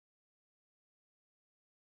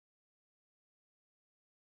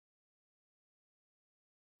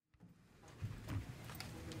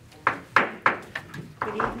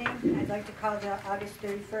Good evening. I'd like to call the August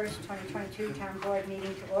 31st, 2022 Town Board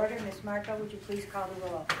meeting to order. Ms. Marco, would you please call the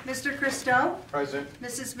roll? Mr. Christo? Present.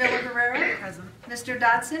 Mrs. Miller-Guerrero? Present. Mr.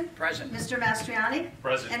 Dodson? Present. Mr. Mastriani?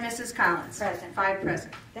 Present. And Mrs. Collins? Present. 5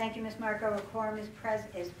 present. Thank you, Ms. Marco. A quorum is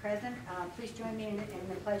present. Please join me in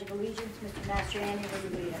the Pledge of Allegiance. Mr. Mastriani, will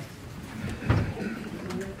you lead us?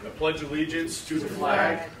 I pledge allegiance to the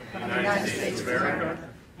flag of the United States of America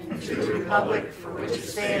and to the republic for which it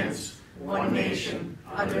stands, one nation,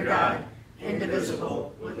 under God,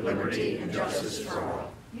 indivisible, with liberty and justice for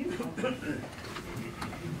all.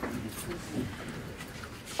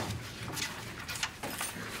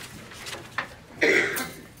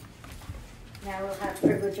 Now we'll have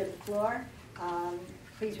privilege of the floor.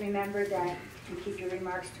 Please remember that you keep your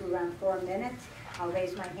remarks to around 4 minutes. I'll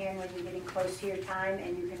raise my hand when you're getting close to your time,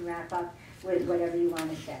 and you can wrap up with whatever you want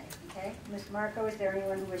to say. Okay? Ms. Marco, is there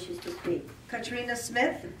anyone who wishes to speak? Katrina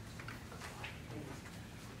Smith?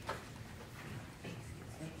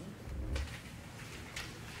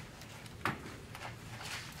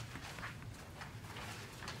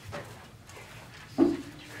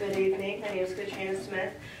 Good evening. My name is Katrina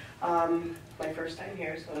Smith. My first time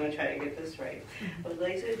here, so I'm going to try to get this right. I would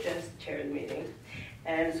like to just chair the meeting.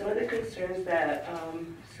 And some of the concerns that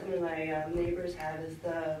some of my neighbors have is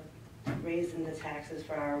the raise in the taxes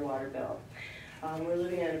for our water bill. We're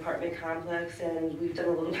living in an apartment complex, and we've done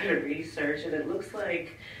a little bit of research, and it looks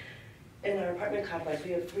like in our apartment complex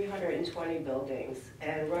we have 320 buildings,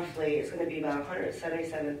 and roughly it's going to be about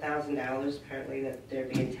 $177,000 apparently that they're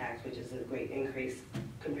being taxed, which is a great increase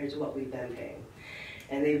compared to what we've been paying.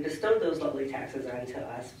 And they've bestowed those lovely taxes onto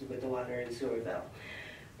us with the water and sewer bill.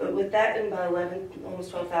 But with that in about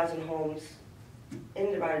almost 12,000 homes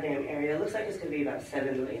in the Rotterdam area, it looks like it's going to be about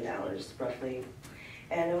 $7 million roughly.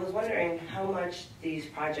 And I was wondering how much these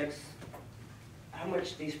projects are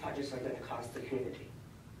going to cost the community.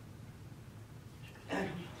 I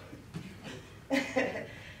don't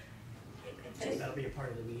know. That'll be a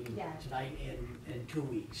part of the meeting tonight and in 2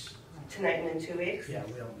 weeks. Tonight and in 2 weeks? Yeah,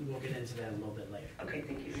 we'll get into that a little bit later. Okay,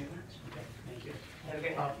 thank you very much. Okay, thank you.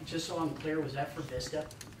 Okay. Just so I'm clear, was that for Vista?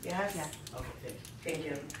 Yes. Yeah. Okay, thank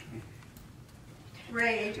you. Thank you.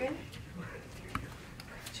 Ray Adrian?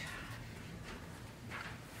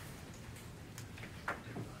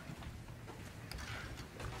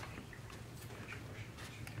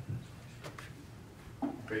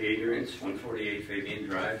 Ray Adrian, 148 Fabian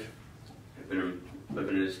Drive. I've been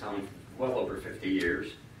living in this town for well over 50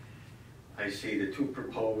 years. I see the two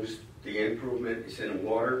proposed, the improvement is in the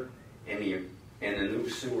water and the new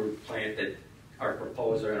sewer plant that are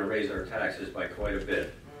proposed are going to raise our taxes by quite a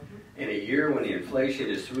bit. In a year when the inflation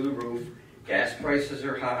is through the roof, gas prices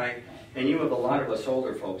are high, and you have a lot of us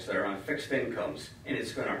older folks that are on fixed incomes, and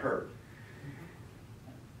it's going to hurt.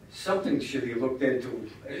 Something should be looked into.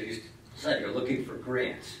 As you said, you're looking for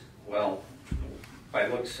grants. Well, by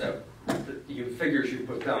looks of the figures you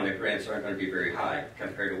put down, the grants aren't going to be very high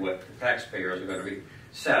compared to what the taxpayers are going to be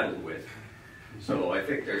saddled with. So I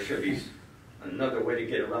think there should be another way to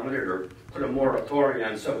get around it, or put a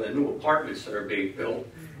moratorium on some of the new apartments that are being built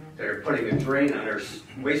that are putting a drain on our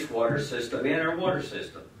wastewater system and our water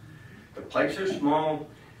system. The pipes are small,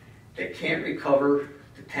 they can't recover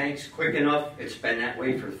the tanks quick enough. It's been that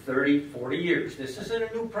way for 30, 40 years. This isn't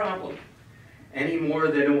a new problem any more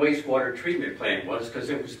than a wastewater treatment plant was, because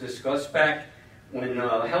it was discussed back when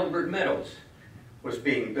Helberg Meadows was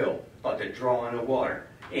being built, about the drawing of water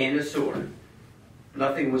and the sewer.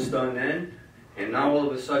 Nothing was done then, and now all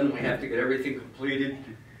of a sudden we have to get everything completed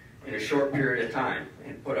in a short period of time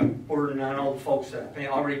and put a burden on all the folks that are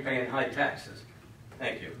already paying high taxes.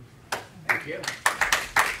 Thank you. Thank you.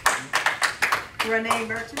 Renee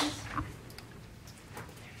Mertens?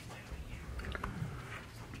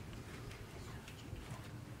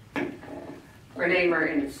 Renee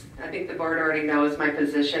Mertens. I think the board already knows my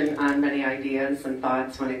position on many ideas and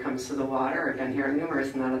thoughts when it comes to the water. I've been here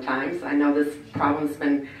numerous amount of times. I know this problem's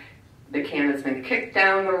been, the can has been kicked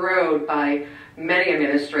down the road by many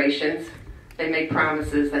administrations. They make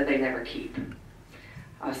promises that they never keep.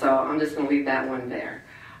 So I'm just going to leave that one there.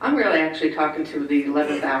 I'm really actually talking to the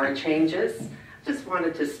 11th hour changes. Just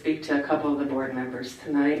wanted to speak to a couple of the board members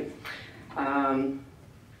tonight.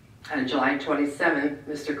 On July 27th,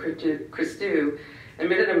 Mr. Christou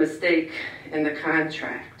admitted a mistake in the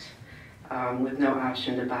contract with no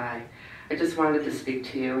option to buy. I just wanted to speak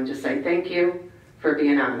to you and just say thank you for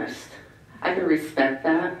being honest. I can respect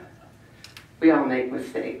that. We all make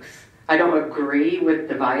mistakes. I don't agree with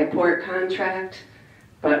the Viaport contract,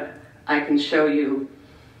 but I can show you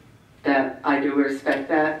that I do respect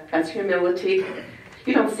that. That's humility.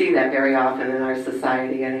 You don't see that very often in our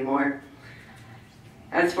society anymore.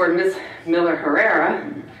 As for Ms. Miller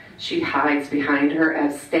Herrera, she hides behind her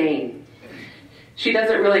abstain. She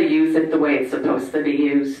doesn't really use it the way it's supposed to be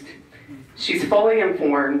used. She's fully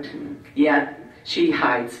informed, yet she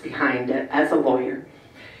hides behind it as a lawyer.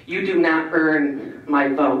 You do not earn my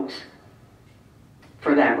vote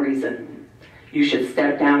for that reason. You should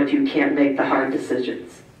step down if you can't make the hard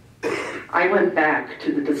decisions. I went back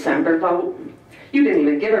to the December vote. You didn't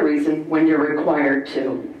even give a reason when you're required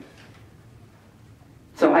to.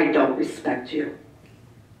 So I don't respect you.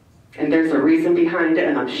 And there's a reason behind it,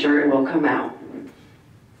 and I'm sure it will come out.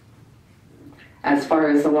 As far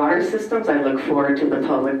as the water systems, I look forward to the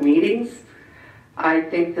public meetings. I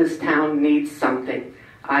think this town needs something.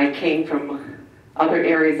 I came from other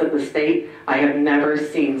areas of the state. I have never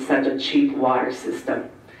seen such a cheap water system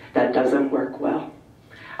that doesn't work well.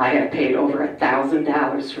 I have paid over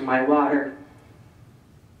 $1,000 for my water.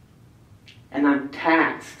 And I'm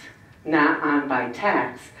taxed, not on by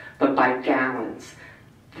tax, but by gallons.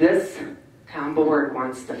 This town board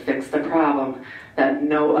wants to fix the problem that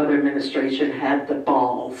no other administration had the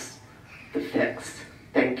balls to fix.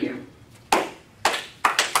 Thank you.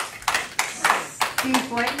 Steve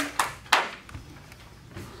Boynton?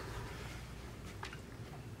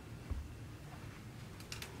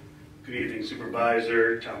 Good evening,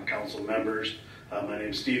 Supervisor, Town Council members. My name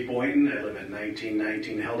is Steve Boynton. I live at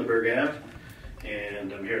 1919 Helderberg Ave,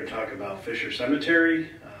 and I'm here to talk about Fisher Cemetery.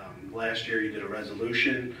 Last year you did a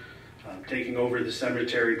resolution taking over the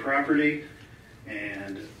cemetery property,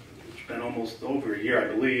 and it's been almost over a year,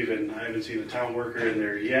 I believe, and I haven't seen a town worker in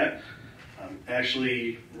there yet.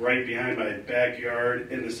 Actually, right behind my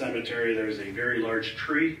backyard in the cemetery, there's a very large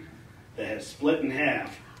tree that has split in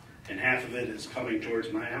half, and half of it is coming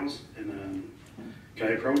towards my house. And can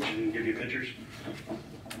I approach and give you pictures?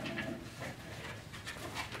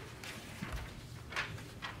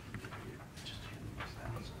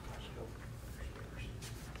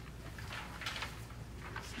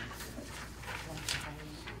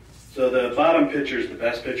 So the bottom picture is the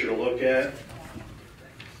best picture to look at.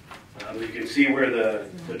 You can see where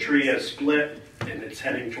the tree has split and it's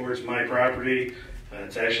heading towards my property.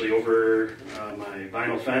 It's actually over my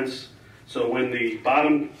vinyl fence. So when the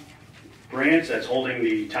bottom branch that's holding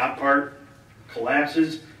the top part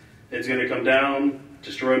collapses, it's going to come down,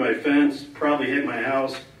 destroy my fence, probably hit my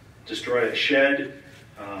house, destroy a shed,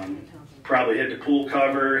 probably hit the pool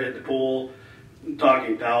cover, hit the pool. I'm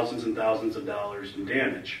talking thousands and thousands of dollars in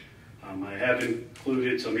damage. I have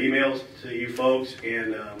included some emails to you folks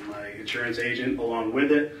and my insurance agent along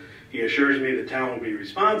with it. He assures me the town will be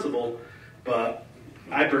responsible, but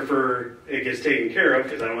I prefer it gets taken care of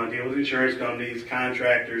because I don't want to deal with insurance companies,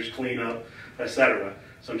 contractors, cleanup, etc.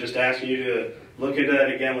 So I'm just asking you to look into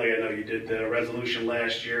that again, like I know you did the resolution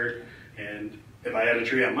last year. And if I had a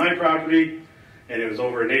tree on my property and it was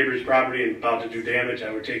over a neighbor's property and about to do damage,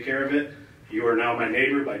 I would take care of it. You are now my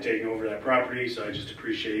neighbor by taking over that property, so I just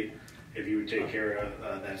appreciate if you would take care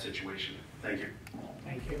of that situation. Thank you.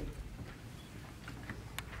 Thank you.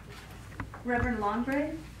 Reverend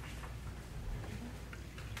Longgrave?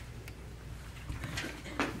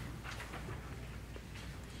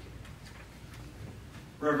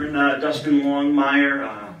 Reverend Dustin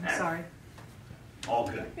Longmire. Sorry. All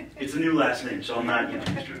good. It's a new last name, so I'm not used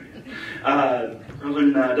to it.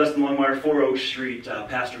 Reverend Dustin Longmire, 4 Oak Street,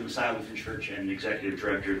 pastor of Messiah Lutheran Church and executive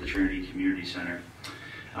director of the Trinity Community Center.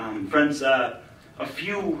 Friends, a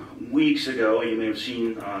few weeks ago, you may have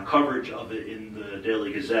seen coverage of it in the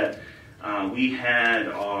Daily Gazette. We had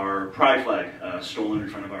our pride flag stolen in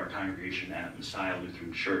front of our congregation at Messiah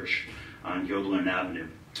Lutheran Church on Gilderland Avenue.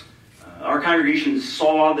 Our congregation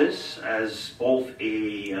saw this as both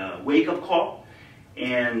a wake-up call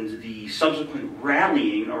and the subsequent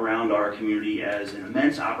rallying around our community as an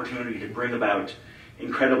immense opportunity to bring about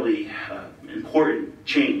incredibly important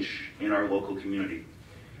change in our local community.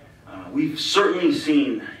 We've certainly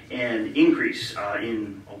seen an increase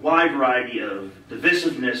in a wide variety of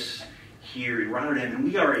divisiveness here in Rotterdam, and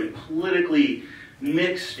we are a politically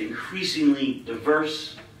mixed, increasingly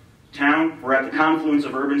diverse town. We're at the confluence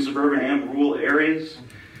of urban, suburban, and rural areas.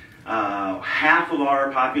 Half of our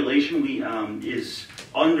population is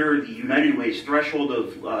under the United Way's threshold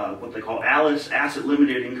of what they call ALICE, Asset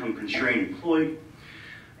Limited Income Constrained Employed.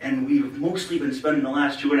 And we've mostly been spending the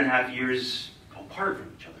last 2.5 years apart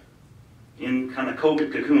from each other in kind of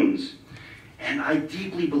COVID cocoons. And I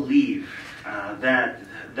deeply believe that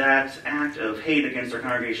act of hate against our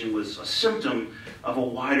congregation was a symptom of a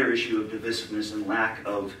wider issue of divisiveness and lack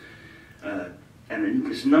of, and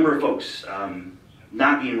this number of folks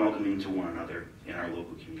not being welcoming to one another in our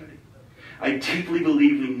local community. I deeply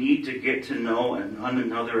believe we need to get to know one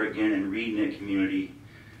another again and reknit community.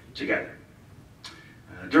 together.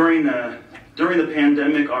 During the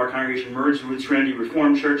pandemic, our congregation merged with Trinity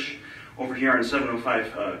Reformed Church over here on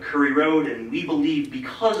 705 Curry Road, and we believe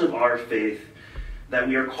because of our faith that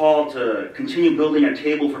we are called to continue building a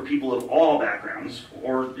table for people of all backgrounds,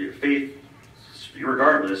 or faith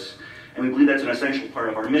regardless, and we believe that's an essential part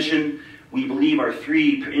of our mission. We believe our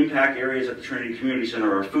three impact areas at the Trinity Community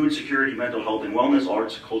Center are food security, mental health and wellness,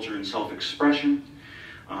 arts, culture, and self-expression.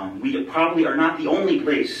 We probably are not the only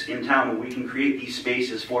place in town where we can create these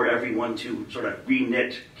spaces for everyone to sort of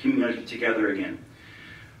re-knit community together again.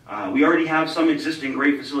 We already have some existing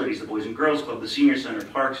great facilities, the Boys and Girls Club, the Senior Center,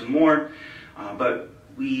 parks, and more, but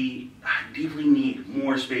we deeply need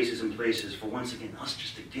more spaces and places for, once again, us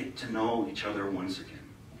just to get to know each other once again.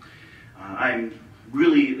 I'm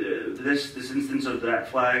really, this instance of that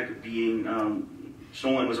flag being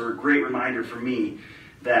stolen was a great reminder for me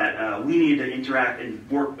that we need to interact and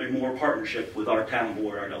work in more partnership with our town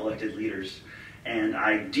board, our elected leaders. And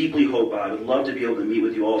I deeply hope, I would love to be able to meet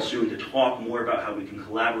with you all soon to talk more about how we can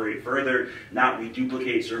collaborate further, not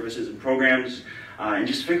reduplicate services and programs, and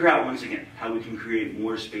just figure out once again how we can create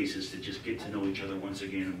more spaces to just get to know each other once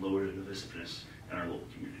again and lower the divisiveness in our local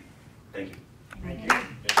community. Thank you. Thank you.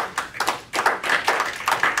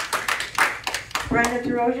 Brenda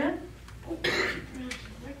DeRosa?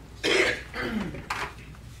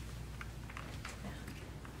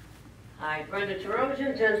 Hi, Brenda Terosian,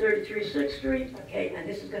 1033 6th Street. Okay, and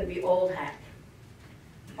this is going to be old hat.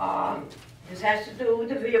 This has to do with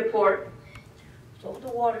the Viaport, so with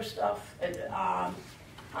the water stuff. And, I'm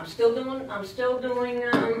still doing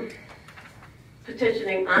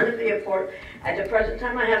petitioning on the Viaport. At the present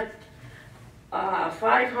time, I have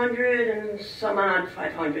 500 and some odd,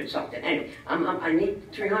 500 something. Anyway, I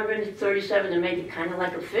need 337 to make it kind of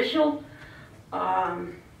like official. I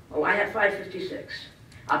have 556.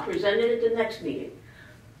 I'll present it at the next meeting.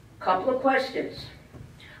 Couple of questions.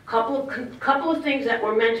 Couple of things that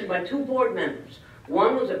were mentioned by two board members.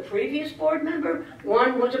 One was a previous board member,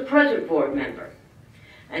 one was a present board member.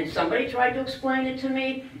 And somebody tried to explain it to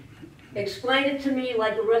me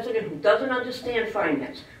like a resident who doesn't understand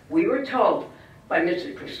finance. We were told by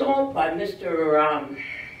Mr. Cristol, by Mr.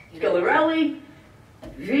 Schilarelli,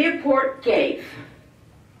 Viaport gave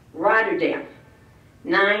Rotterdam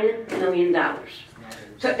 $9 million.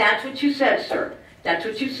 So that's what you said, sir. That's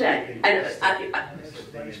what you said. And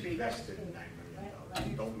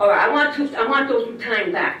all right, I want those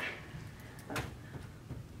time back.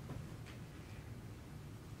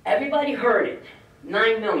 Everybody heard it.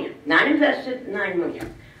 9 million. Not invested, 9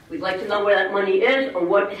 million. We'd like to know where that money is or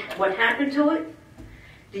what happened to it.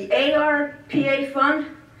 The ARPA fund,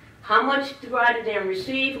 how much did Rotterdam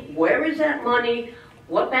receive? Where is that money?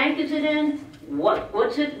 What bank is it in? What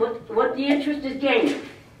the interest is gaining?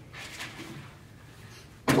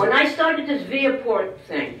 When I started this Viaport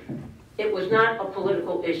thing, it was not a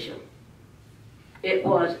political issue. It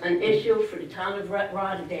was an issue for the town of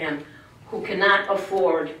Rotterdam who cannot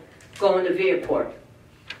afford going to Viaport.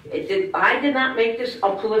 I did not make this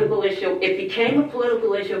a political issue. It became a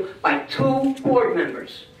political issue by two board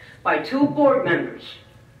members.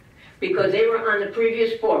 Because they were on the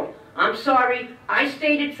previous board. I'm sorry, I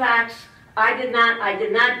stated facts. I did not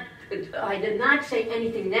say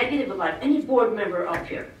anything negative about any board member up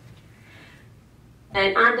here.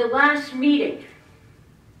 And on the last meeting,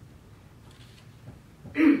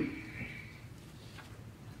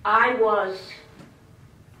 I was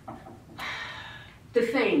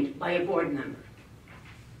defamed by a board member.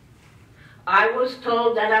 I was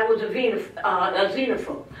told that I was a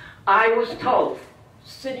xenophobe. I was told,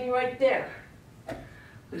 sitting right there,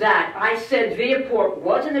 that I said Viaport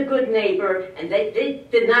wasn't a good neighbor and they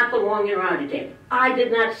did not belong in Rotterdam. I did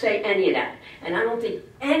not say any of that. And I don't think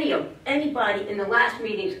anybody in the last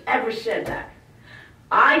meetings ever said that.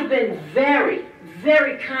 I've been very,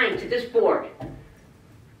 very kind to this board.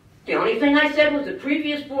 The only thing I said was the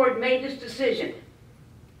previous board made this decision,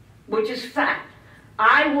 which is fact.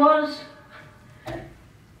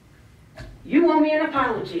 You owe me an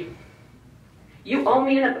apology. You owe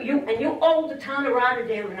me you owe the town of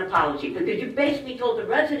Rotterdam an apology because you basically told the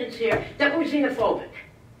residents here that we're xenophobic.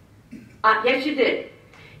 Yes, you did.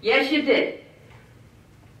 Yes, you did.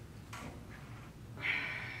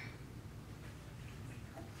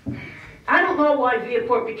 I don't know why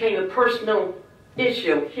Viaport became a personal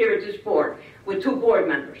issue here at this board with two board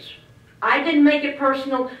members. I didn't make it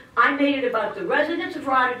personal. I made it about the residents of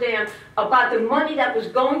Rotterdam, about the money that was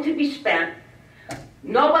going to be spent.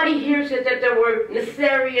 Nobody here said that there were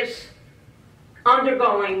nefarious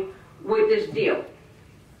undergoing with this deal.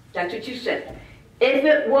 That's what you said. If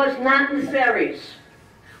it was not nefarious,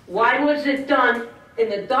 why was it done in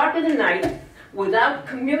the dark of the night without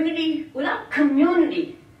community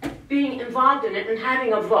being involved in it and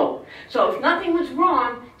having a vote. So if nothing was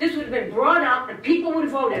wrong, this would have been brought up and people would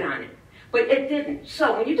have voted on it. But it didn't.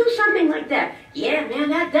 So when you do something like that, yeah,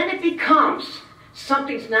 man, then it becomes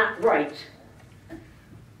something's not right.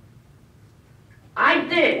 I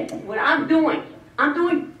did what I'm doing. I'm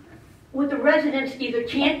doing what the residents either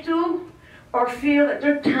can't do or feel that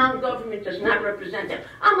their town government does not represent them.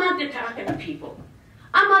 I'm out there talking to people.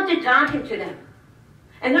 I'm out there talking to them.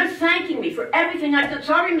 And they're thanking me for everything I've done.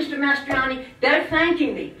 Sorry, Mr. Mastriani, they're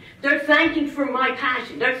thanking me. They're thanking for my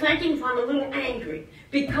passion. They're thanking if I'm a little angry,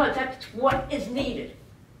 because that's what is needed.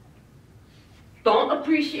 Don't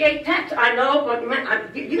appreciate tax. I know, but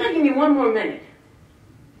you gotta give me one more minute.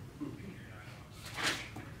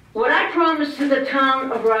 What I promised to the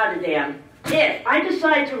town of Rotterdam, if I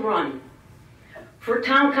decide to run for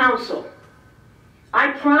town council,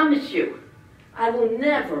 I promise you, I will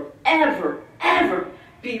never, ever, ever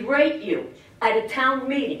berate you at a town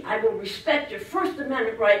meeting. I will respect your First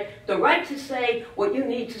Amendment right, the right to say what you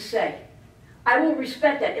need to say. I will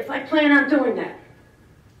respect that if I plan on doing that.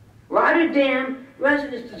 Rotterdam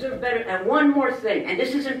residents deserve better. And one more thing, and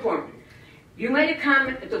this is important. You made a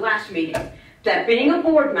comment at the last meeting that being a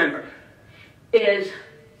board member is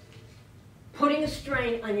putting a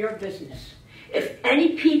strain on your business. If any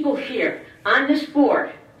people here on this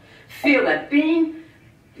board feel that being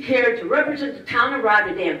here to represent the town of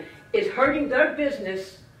Rotterdam is hurting their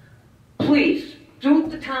business, please do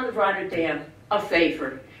the town of Rotterdam a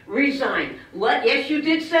favor. Resign. Yes, you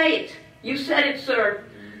did say it. You said it, sir.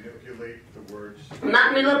 You manipulate the words. I'm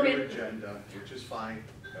not manipulating. Your agenda, which is fine.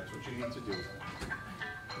 That's what you need to do.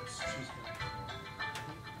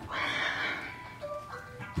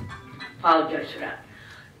 Apologize for that.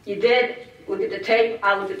 You did look at the tape.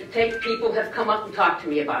 I looked at the tape. People have come up and talked to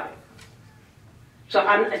me about it. So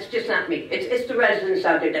it's just not me. It's the residents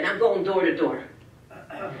out there that I'm going door to door.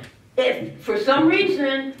 If for some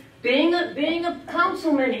reason being a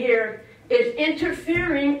councilman here is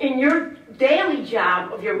interfering in your daily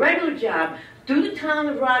job, of your regular job, do the town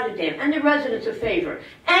of Rotterdam and the residents a favor.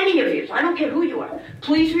 Any of you, I don't care who you are,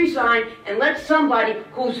 please resign and let somebody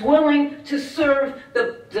who's willing to serve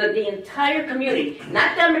the entire community,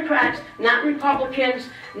 not Democrats, not Republicans,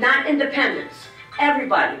 not independents,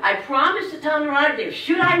 everybody. I promise the town of Rotterdam,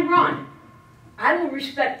 should I run, I will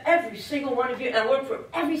respect every single one of you and work for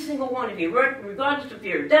every single one of you, regardless if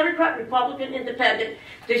you're a Democrat, Republican, Independent.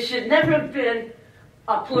 This should never have been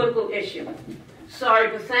a political issue. Sorry,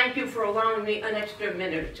 but thank you for allowing me an extra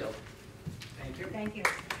minute or two. Thank you. Thank you.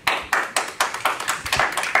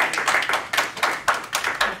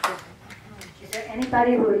 Is there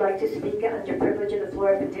anybody who would like to speak under privilege of the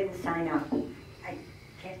floor but didn't sign up? I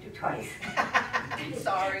can't do twice.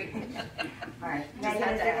 Sorry. All right. Megan,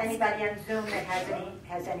 is there anybody on Zoom that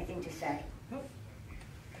has anything to say?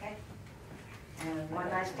 Okay. And one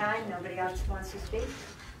last time, nobody else wants to speak?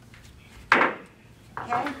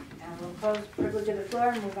 Okay, and we'll close privilege of the floor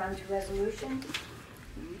and move on to resolutions.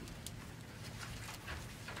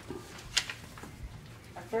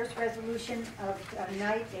 Our first resolution of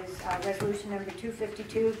night is resolution number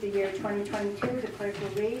 252 of the year 2022. The clerk will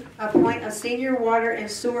read. Appoint a senior water and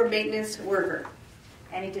sewer maintenance worker.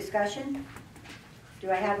 Any discussion? Do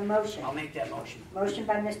I have a motion? I'll make that motion. Motion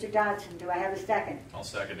by Mr. Dodson. Do I have a second? I'll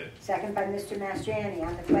second it. Second by Mr. Mastriani.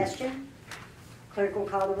 On the question, clerk will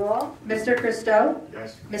call the roll. Mr. Christou?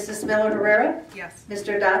 Yes. Mrs. Miller Herrera? Yes.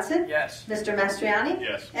 Mr. Dodson? Yes. Mr. Mastriani?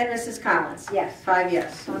 Yes. And Mrs. Collins? Yes. 5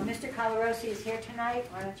 yes. Mr. Colarosi is here tonight.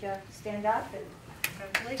 Why don't you stand up and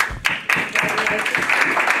Congratulations.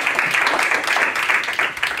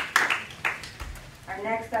 Our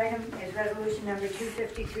next item is resolution number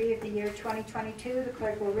 253 of the year 2022. The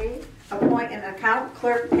clerk will read. Appoint an account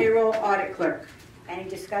clerk, payroll audit clerk. Any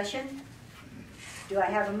discussion? Do I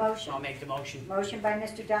have a motion? I'll make the motion. Motion by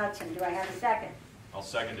Mr. Dodson. Do I have a second? I'll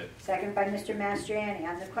second it. Second by Mr. Mastriani.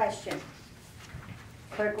 On the question,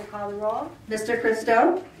 clerk will call the roll. Mr.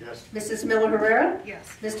 Christou? Yes. Mrs. Miller Herrera?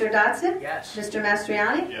 Yes. Mr. Dodson? Yes. Mr.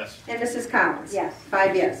 Mastriani? Yes. And Mrs. Collins? Yes.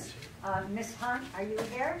 5 yes. Ms. Hunt, are you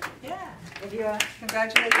here? Yeah. If you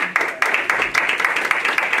Congratulations.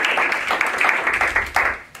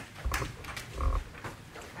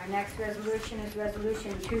 Our next resolution is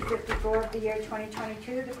resolution 254 of the year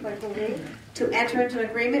 2022. The clerk will read. To enter into an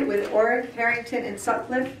agreement with Orrick, Harrington, and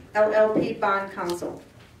Sutcliffe LLP Bond Council.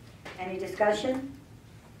 Any discussion?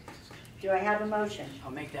 Do I have a motion? I'll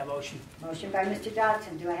make that motion. Motion by Mr.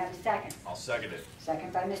 Dodson. Do I have a second? I'll second it.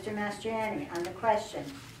 Second by Mr. Mastriani. On the question,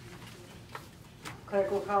 Clerk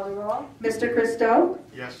will call the roll. Mr. Christo?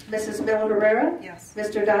 Yes. Mrs. Miller Herrera? Yes.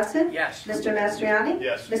 Mr. Dodson? Yes. Mr. Mastriani?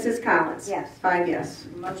 Yes. Mrs. Collins? Yes. 5 yes.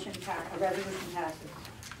 Resolution passes.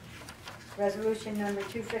 Resolution number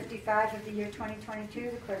 255 of the year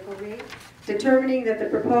 2022, the clerk will read. Determining that the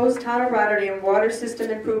proposed Town of Rotterdam Water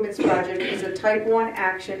System Improvements Project is a Type 1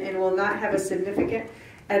 action and will not have a significant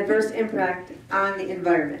adverse impact on the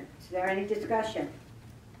environment. Is there any discussion?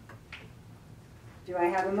 Do I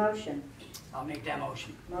have a motion? I'll make that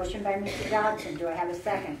motion. Motion by Mr. Dodson. Do I have a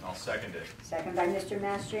second? I'll second it. Second by Mr.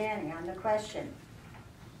 Mastriani. On the question,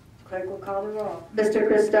 clerk will call the roll. Mr.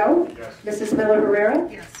 Christo? Yes. Mrs. Miller Herrera?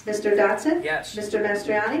 Yes. Mr. Dodson? Yes. Mr.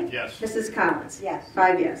 Mastriani? Yes. Mrs. Collins? Yes.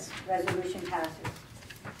 5 yes. Resolution passes.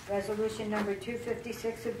 Resolution number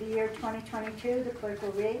 256 of the year 2022, the clerk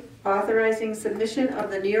will read. Authorizing submission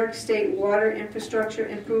of the New York State Water Infrastructure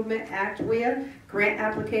Improvement Act WIA grant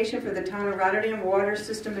application for the Town of Rotterdam Water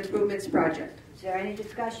System Improvements Project. Is there any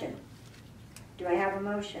discussion? Do I have a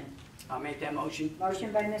motion? I'll make that motion.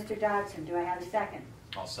 Motion by Mr. Dodson. Do I have a second?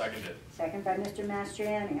 I'll second it. Second by Mr.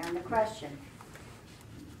 Mastriani. On the question,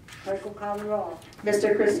 clerk will call the roll.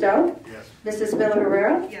 Mr. Christo? Yes. Mrs. Miller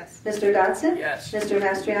Herrera? Yes. Mr. Dodson? Yes. Mr.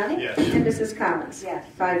 Mastriani? Yes. And Mrs. Collins? Yes.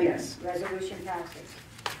 5 yes. Resolution passes.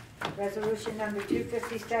 Resolution number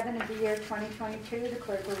 257 of the year 2022, the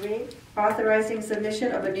clerk will read. Authorizing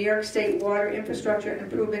submission of a New York State Water Infrastructure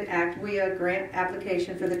Improvement Act WIA grant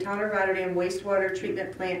application for the Town of Rotterdam wastewater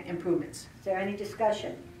treatment plant improvements. Is there any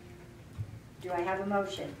discussion? Do I have a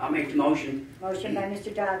motion? I'll make the motion. Motion by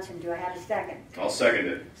Mr. Dodson. Do I have a second? I'll second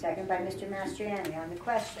it. Second by Mr. Mastriani. On the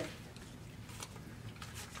question,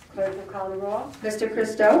 clerk will call the roll. Mr.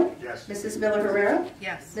 Christo? Yes. Mrs. Miller Herrera?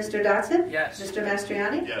 Yes. Mr. Dodson? Yes. Mr.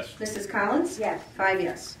 Mastriani? Yes. Mrs. Collins? Yes. 5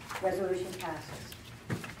 yes. Resolution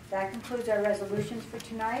passes. That concludes our resolutions for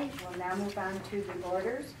tonight. We'll now move on to the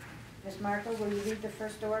orders. Ms. Markle, will you read the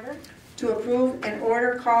first order? To approve an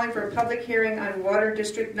order calling for a public hearing on Water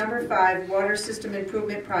District Number 5 Water System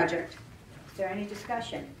Improvement Project. Is there any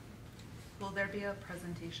discussion? Will there be a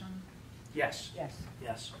presentation? Yes. Yes.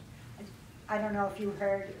 Yes. I don't know if you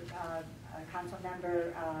heard Council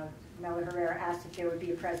Member Miller Herrera asked if there would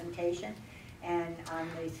be a presentation. And on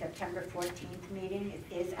the September 14th meeting,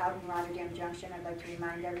 it is out in Rotterdam Junction. I'd like to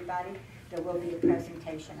remind everybody there will be a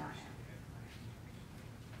presentation on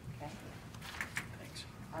it. Okay. Thanks.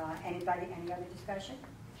 Any other discussion?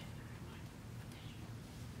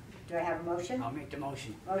 Do I have a motion? I'll make the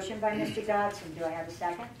motion. Motion by Mr. Dodson. Do I have a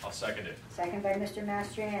second? I'll second it. Second by Mr.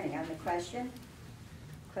 Mastriani. On the question,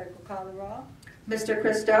 clerk will call the roll. Mr.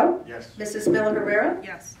 Christo? Yes. Mrs. Miller Herrera?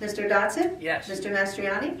 Yes. Mr. Dodson? Yes. Mr.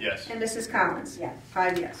 Mastriani? Yes. And Mrs. Collins? Yes.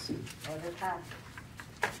 5 yes. Order passed.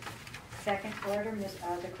 Second order,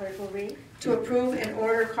 the clerk will read. To approve an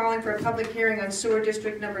order calling for a public hearing on Sewer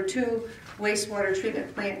District Number 2 wastewater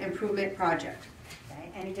treatment plant improvement project. Okay.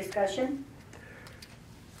 Any discussion?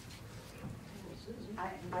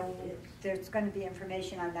 There's going to be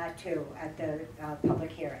information on that too at the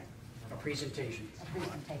public hearing. A presentation. A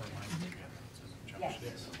presentation.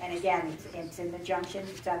 Yes. And again, it's in the junction.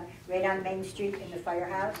 It's right on Main Street in the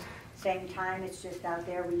firehouse. Same time. It's just out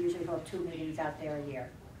there. We usually hold 2 meetings out there a year.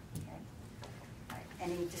 Okay. All right.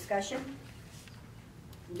 Any discussion?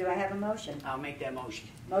 Do I have a motion? I'll make that motion.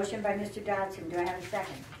 Motion by Mr. Dodson. Do I have a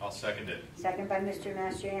second? I'll second it. Second by Mr.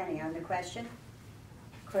 Mastriani. On the question,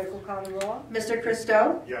 clerk will call the roll. Mr.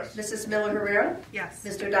 Christo? Yes. Mrs. Miller Herrera? Yes.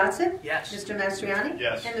 Mr. Dodson? Yes. Mr. Mastriani?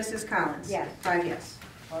 Yes. And Mrs. Collins? Yes. 5 yes.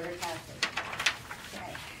 Order passes.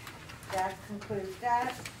 Okay. That concludes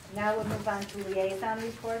that. Now we'll move on to liaison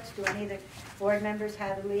reports. Do any of the board members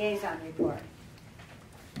have a liaison report?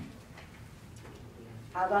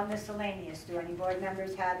 How about miscellaneous? Do any board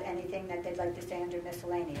members have anything that they'd like to say under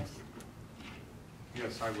miscellaneous?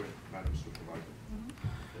 Yes, I would, Madam Supervisor.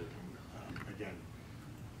 Again,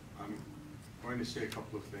 I'm going to say a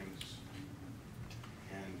couple of things,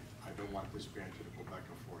 and I don't want this banter to go back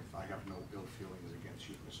and forth. I have no ill feelings against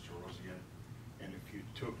you, Mr. Rosian, and if you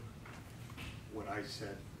took what I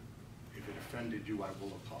said, if it offended you, I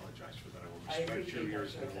will apologize for that. I will respect your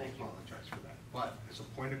ears and I will apologize for that. But as a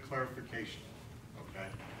point of clarification, okay,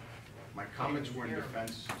 my comments were in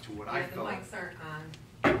defense to what I felt. The mics aren't on.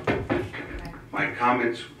 My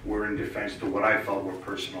comments were in defense to what I felt were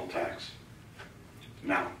personal attacks.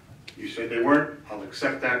 Now, you said they weren't, I'll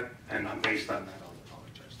accept that, and based on that, I'll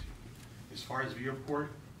apologize to you. As far as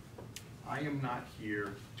Viewport, I am not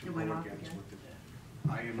here to You go went off against again.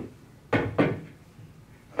 what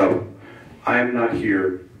I am not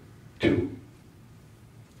here to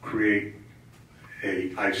create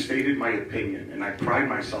I've stated my opinion, and I pride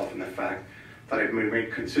myself in the fact that I've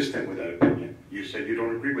remained consistent with that opinion. You said you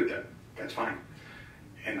don't agree with that. That's fine.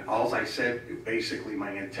 And all I said, basically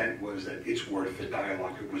my intent was that it's worth the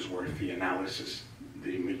dialogue, it was worth the analysis.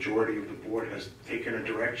 The majority of the board has taken a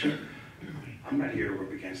direction. I'm not here to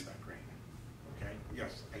rub against that grain, okay?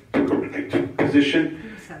 Yes, I took a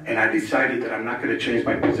position, and I decided that I'm not gonna change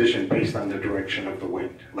my position based on the direction of the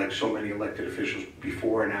wind, like so many elected officials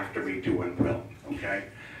before and after me do and will, okay?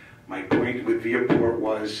 My point with Viaport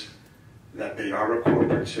was that they are a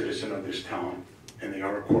corporate citizen of this town, and they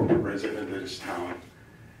are a corporate resident of this town,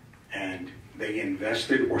 and they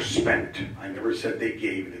invested or spent, I never said they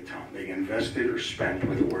gave the town, they invested or spent,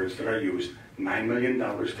 with the words that I used, $9 million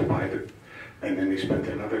to buy the, and then they spent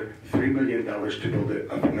another $3 million to build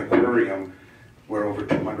an aquarium where over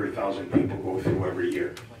 200,000 people go through every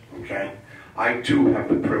year, okay? I too have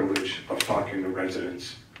the privilege of talking to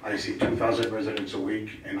residents. I see 2,000 residents a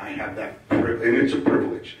week, and I have that, and it's a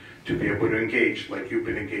privilege to be able to engage like you've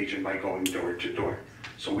been engaging by going door to door.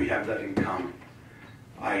 So we have that in common.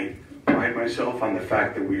 I pride myself on the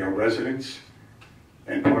fact that we are residents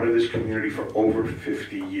and part of this community for over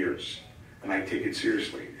 50 years, and I take it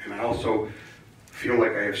seriously. And I also feel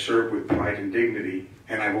like I have served with pride and dignity,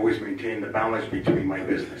 and I've always maintained the balance between my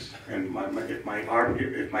business. And if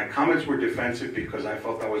my comments were defensive because I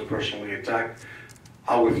felt I was personally attacked,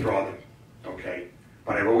 I'll withdraw them, okay?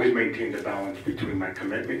 But I've always maintained a balance between my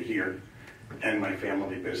commitment here and my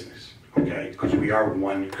family business, okay? Because we are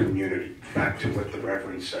one community, back to what the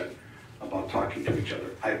Reverend said about talking to each other.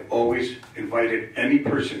 I've always invited any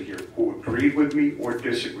person here who agreed with me or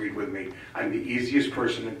disagreed with me. I'm the easiest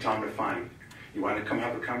person in town to find. You want to come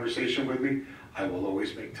have a conversation with me? I will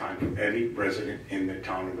always make time for any resident in the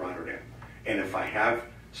town of Rotterdam. And if I have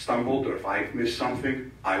stumbled or if I've missed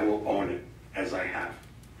something, I will own it, as I have.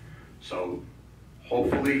 So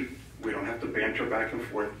hopefully we don't have to banter back and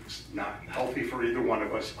forth. It's not healthy for either one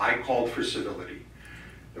of us. I called for civility.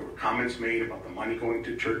 There were comments made about the money going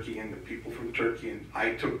to Turkey and the people from Turkey, and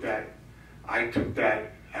I took that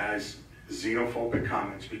as xenophobic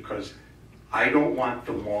comments because I don't want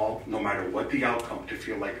the mall, no matter what the outcome, to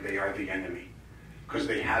feel like they are the enemy, because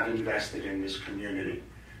they have invested in this community.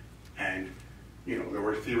 And you know, there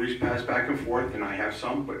were theories passed back and forth, and I have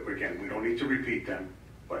some, but again, we don't need to repeat them.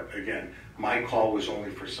 But again, my call was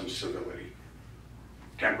only for some civility.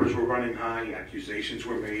 Tempers were running high, accusations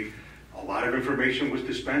were made, a lot of information was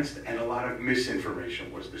dispensed, and a lot of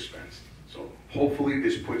misinformation was dispensed. So hopefully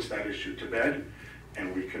this puts that issue to bed,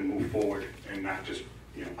 and we can move forward and not just,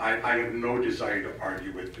 you know, I have no desire to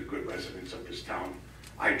argue with the good residents of this town.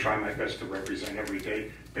 I try my best to represent every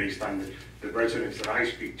day based on the residents that I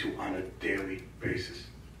speak to on a daily basis.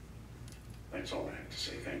 That's all I have to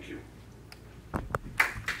say. Thank you.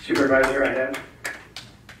 Supervisor, I have.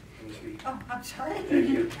 Oh, I'm sorry. Thank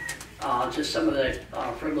you. Just some of the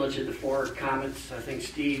privilege of the four comments. I think,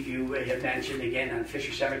 Steve, you have mentioned again on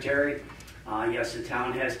Fisher Cemetery. Yes, the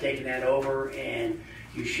town has taken that over, and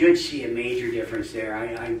you should see a major difference there.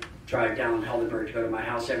 I drive down Heldenberg to go to my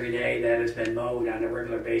house every day. That has been mowed on a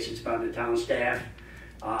regular basis by the town staff.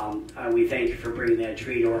 We thank you for bringing that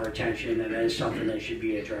tree to our attention, and that is something that should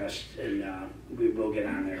be addressed, and we will get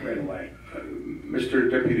on that right away. Mr.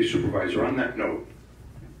 Deputy Supervisor, on that note,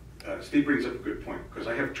 Steve brings up a good point, because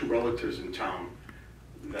I have two relatives in town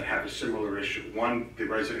that have a similar issue. One, the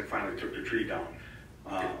resident finally took the tree down.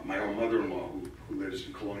 My own mother-in-law, who lives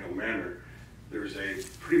in Colonial Manor, there's a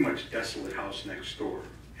pretty much desolate house next door,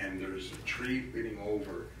 and there's a tree leaning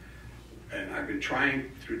over. And I've been trying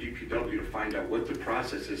through DPW to find out what the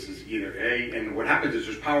process is either A, and what happens is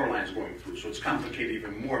there's power lines going through, so it's complicated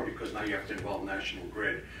even more because now you have to involve National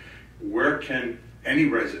Grid. Where can any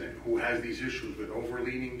resident who has these issues with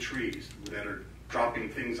overleaning trees that are dropping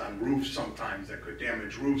things on roofs sometimes that could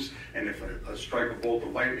damage roofs, and if a strike a bolt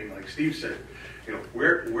of lightning, like Steve said, you know,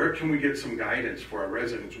 where can we get some guidance for our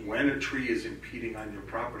residents when a tree is impeding on your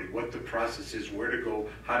property, what the process is, where to go,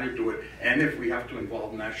 how to do it, and if we have to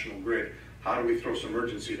involve National Grid, how do we throw some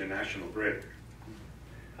urgency to National Grid?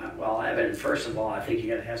 Well, Evan, first of all, I think you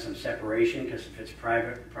got to have some separation, because if it's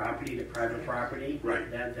private property to private property,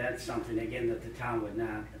 right, that's something again that the town would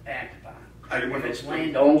not act upon. If it's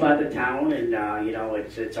land owned by the town and you know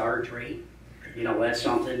it's our tree, you know, that's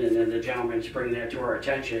something. And then the gentleman's bringing that to our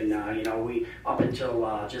attention. You know, we up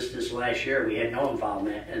until just this last year we had no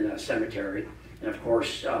involvement in the cemetery, and of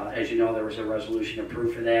course, as you know, there was a resolution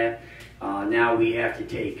approved for that. Now we have to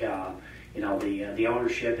take you know, the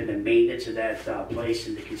ownership and the maintenance of that place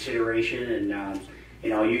into consideration, and you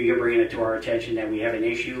know, you're bringing it to our attention that we have an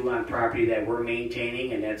issue on property that we're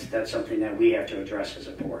maintaining, and that's something that we have to address as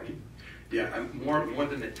a board. Yeah, more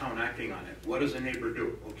than the town acting on it. What does a neighbor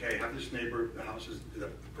do? Okay, have this neighbor, the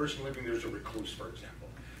person living there is a recluse, for example.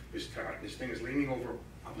 this thing is leaning over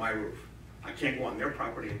on my roof. I can't go on their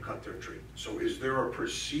property and cut their tree. So is there a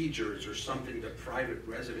procedure, is there something that private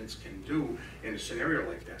residents can do in a scenario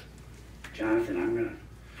like that? Jonathan, I'm going to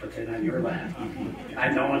put that on your lap. I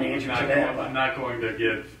know an answer to that. I'm not going to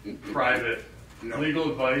give private legal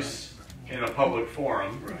advice in a public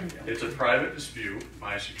forum. Right, yeah. It's a private dispute.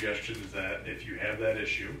 My suggestion is that if you have that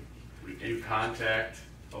issue, you contact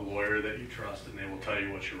a lawyer that you trust and they will tell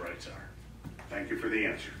you what your rights are. Thank you for the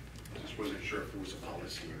answer. I just wasn't sure if there was a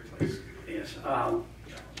policy in place. Yes.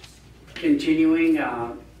 Continuing,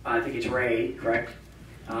 I think it's Ray, correct?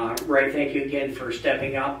 Ray, thank you again for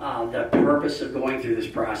stepping up. The purpose of going through this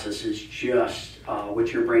process is just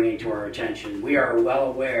what you're bringing to our attention. We are well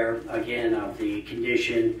aware, again, of the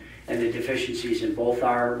condition and the deficiencies in both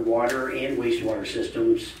our water and wastewater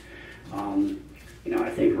systems. I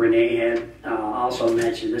think Renee had also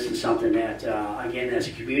mentioned this is something that, again, as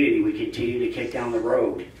a community, we continue to kick down the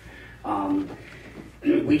road.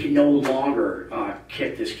 We can no longer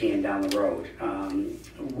kick this can down the road.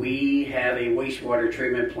 We have a wastewater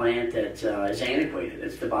treatment plant that is antiquated.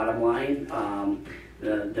 That's the bottom line.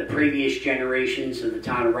 The previous generations of the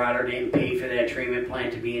town of Rotterdam paid for that treatment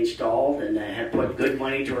plant to be installed and have put good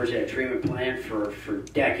money towards that treatment plant for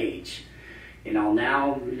decades.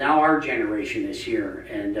 Now our generation is here,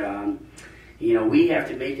 and we have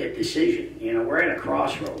to make that decision. We're at a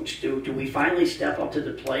crossroads. Do we finally step up to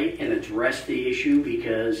the plate and address the issue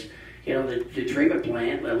because the treatment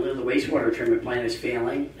plant, the wastewater treatment plant is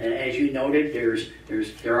failing. As you noted,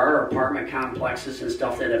 there are apartment complexes and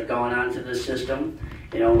stuff that have gone onto the system.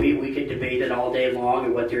 We could debate it all day long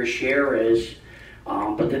and what their share is.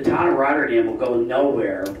 But the town of Rotterdam will go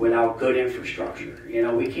nowhere without good infrastructure.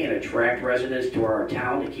 We can't attract residents to our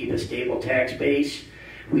town to keep a stable tax base.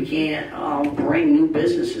 We can't bring new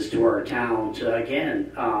businesses to our town to,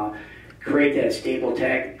 again, create that stable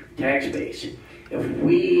tax base. If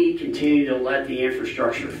we continue to let the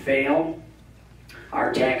infrastructure fail,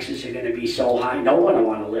 our taxes are going to be so high, no one will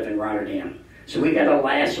want to live in Rotterdam. So we got to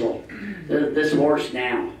lasso this horse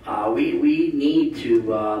now. We need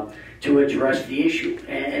to address the issue.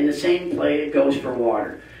 And the same play goes for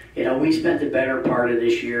water. We spent the better part of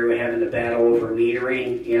this year having to battle over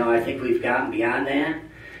metering. I think we've gotten beyond that.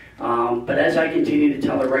 But as I continue to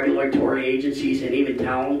tell the regulatory agencies and even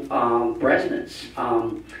town residents,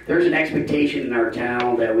 there's an expectation in our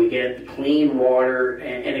town that we get clean water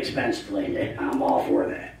and inexpensively. I'm all for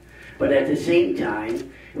that. But at the same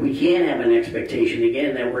time, we can't have an expectation,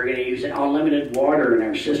 again, that we're going to use unlimited water in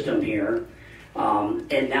our system here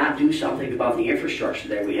and not do something about the infrastructure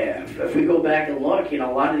that we have. If we go back and look, a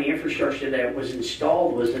lot of the infrastructure that was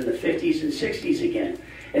installed was in the 50s and 60s again.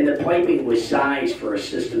 And the piping was sized for a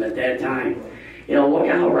system at that time. Look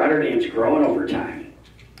at how Rotterdam's grown over time.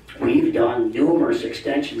 We've done numerous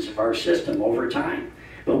extensions of our system over time,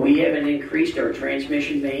 but we haven't increased our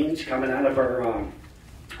transmission mains coming out of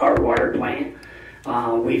our water plant.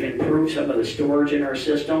 We've improved some of the storage in our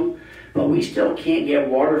system, but we still can't get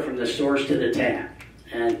water from the source to the tap.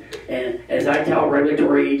 And as I tell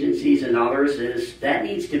regulatory agencies and others, is that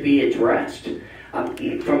needs to be addressed. From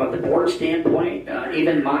the board standpoint,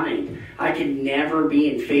 even mine, I can never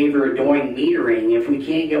be in favor of doing metering if we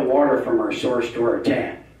can't get water from our source to our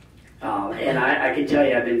tap. And I can tell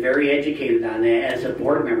you, I've been very educated on that as a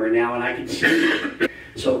board member now, and I can see it.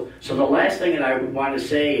 So the last thing that I would want to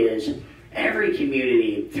say is every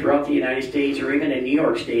community throughout the United States or even in New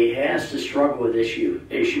York State has to struggle with this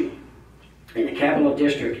issue. In the Capital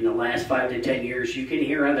District in the last 5 to 10 years, you can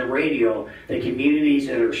hear on the radio the communities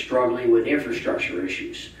that are struggling with infrastructure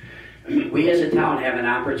issues. We as a town have an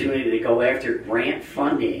opportunity to go after grant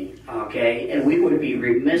funding, okay? And we would be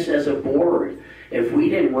remiss as a board if we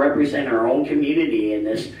didn't represent our own community in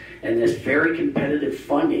this very competitive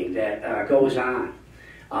funding that goes on.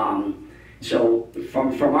 So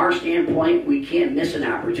from our standpoint, we can't miss an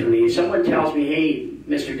opportunity. If someone tells me, hey,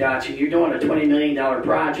 Mr. Dotson, you're doing a $20 million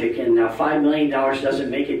project and $5 million doesn't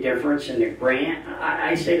make a difference in the grant,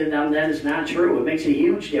 I say to them that is not true. It makes a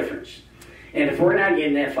huge difference. And if we're not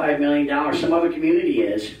getting that $5 million, some other community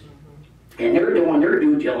is. And they're doing their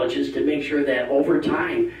due diligence to make sure that over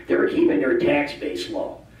time, they're keeping their tax base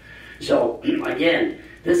low. So again,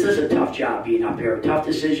 this is a tough job being up here. Tough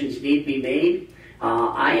decisions need to be made.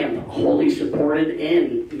 I am wholly supported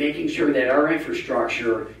in making sure that our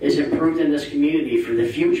infrastructure is improved in this community for the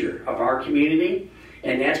future of our community,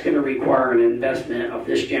 and that's going to require an investment of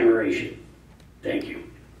this generation. Thank you.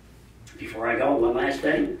 Before I go, one last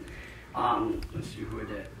thing. Let's see who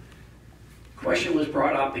did. Question was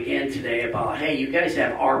brought up again today about, hey, you guys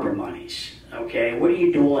have ARPA monies, okay? What are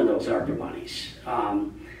you doing with those ARPA monies?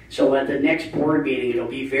 So at the next board meeting, it'll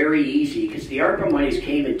be very easy, because the ARPA monies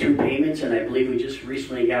came in 2 payments, and I believe we just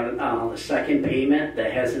recently got the second payment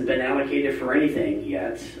that hasn't been allocated for anything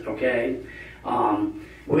yet, okay?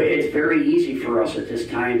 It's very easy for us at this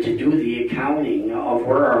time to do the accounting of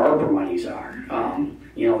where our ARPA monies are.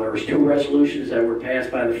 You know, there was 2 resolutions that were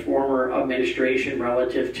passed by the former administration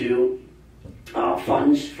relative to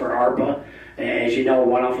funds for ARPA. As you know,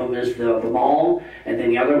 one of them is the mall, and then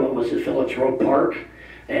the other one was the Phillips Road Park.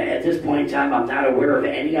 At this point in time, I'm not aware of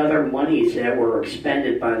any other monies that were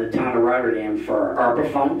expended by the town of Rotterdam for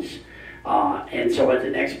ARPA funds. And so at the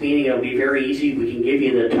next meeting, it'll be very easy. We can give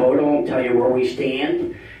you the total and tell you where we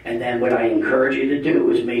stand. And then what I encourage you to do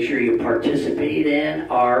is make sure you participate in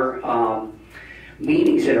our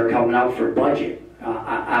meetings that are coming up for budget.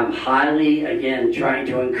 I'm highly, again, trying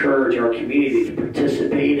to encourage our community to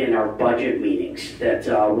participate in our budget meetings that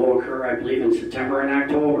will occur, I believe, in September and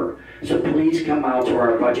October. So please come out to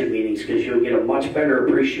our budget meetings, because you'll get a much better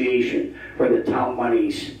appreciation where the town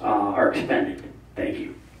monies are expended. Thank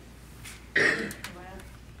you.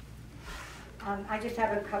 I just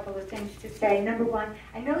have a couple of things to say. Number one,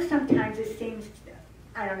 I know sometimes it seems,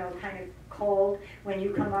 I don't know, kind of cold when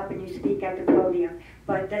you come up and you speak at the podium,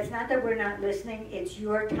 but that's not that we're not listening. It's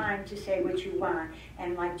your time to say what you want.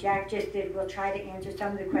 And like Jack just did, we'll try to answer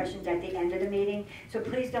some of the questions at the end of the meeting. So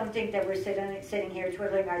please don't think that we're sitting here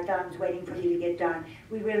twiddling our thumbs waiting for you to get done.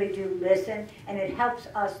 We really do listen, and it helps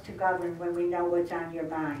us to govern when we know what's on your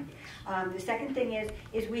mind. The second thing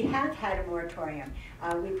is we have had a moratorium.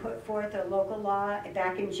 We put forth a local law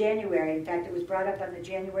back in January. In fact, it was brought up on the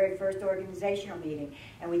January 1st organizational meeting.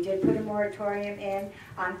 And we did put a moratorium in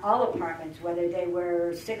on all apartments, whether they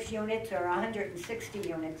were 6 units or 160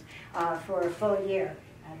 units, for a full year.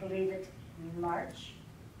 I believe it's March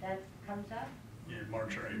that comes up. Yeah,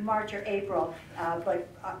 March or April. March or April, but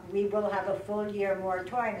we will have a full year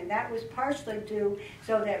moratorium, and that was partially due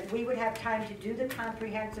so that we would have time to do the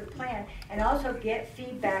comprehensive plan and also get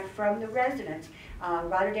feedback from the residents.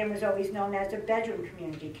 Rotterdam was always known as a bedroom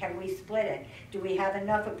community. Can we split it? Do we have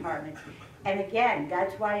enough apartments? And again,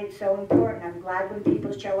 that's why it's so important. I'm glad when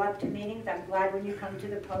people show up to meetings. I'm glad when you come to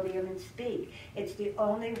the podium and speak. It's the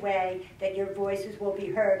only way that your voices will be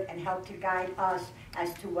heard and help to guide us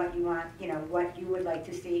as to what you want, you know, what you would like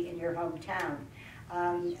to see in your hometown.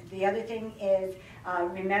 The other thing is,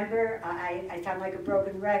 remember, I sound like a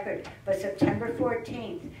broken record, but September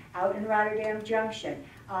 14th, out in Rotterdam Junction,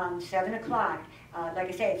 7 o'clock. Like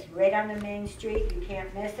I say, it's right on the main street. You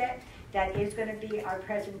can't miss it. That is going to be our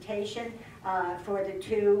presentation for the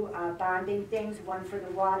 2 bonding things, one for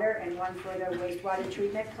the water and one for the wastewater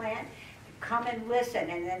treatment plant. Come and listen,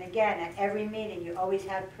 and then again, at every meeting, you always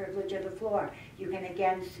have privilege of the floor. You can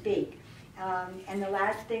again speak. And the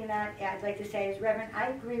last thing that I'd like to say is, Reverend, I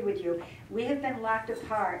agree with you. We have been locked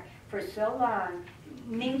apart for so long,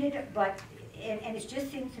 needed, but, and it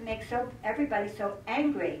just seems to make everybody so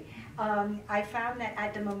angry. I found that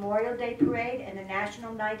at the Memorial Day Parade and the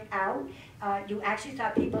National Night Out, you actually saw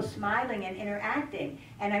people smiling and interacting,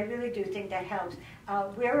 and I really do think that helps.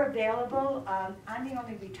 We're available. I'm the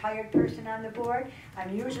only retired person on the board.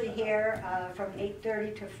 I'm usually here from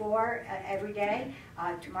 8:30 to 4 every day.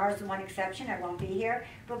 Tomorrow's the one exception. I won't be here.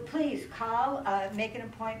 But please call, make an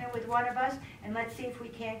appointment with one of us, and let's see if we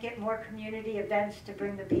can't get more community events to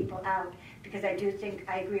bring the people out, because I do think,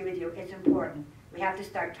 I agree with you, it's important. We have to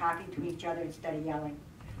start talking to each other instead of yelling.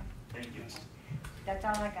 Thank you. That's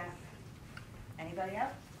all I got. Anybody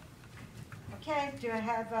else? Okay, do I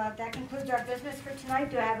have, that concludes our business for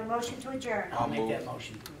tonight. Do I have a motion to adjourn? I'll make that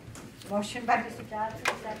motion. Motion by Mr. Johnson,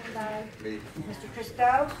 second by Mr.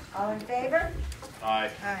 Christo. All in favor?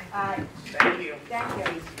 Aye. Aye. Thank you. Thank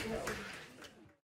you.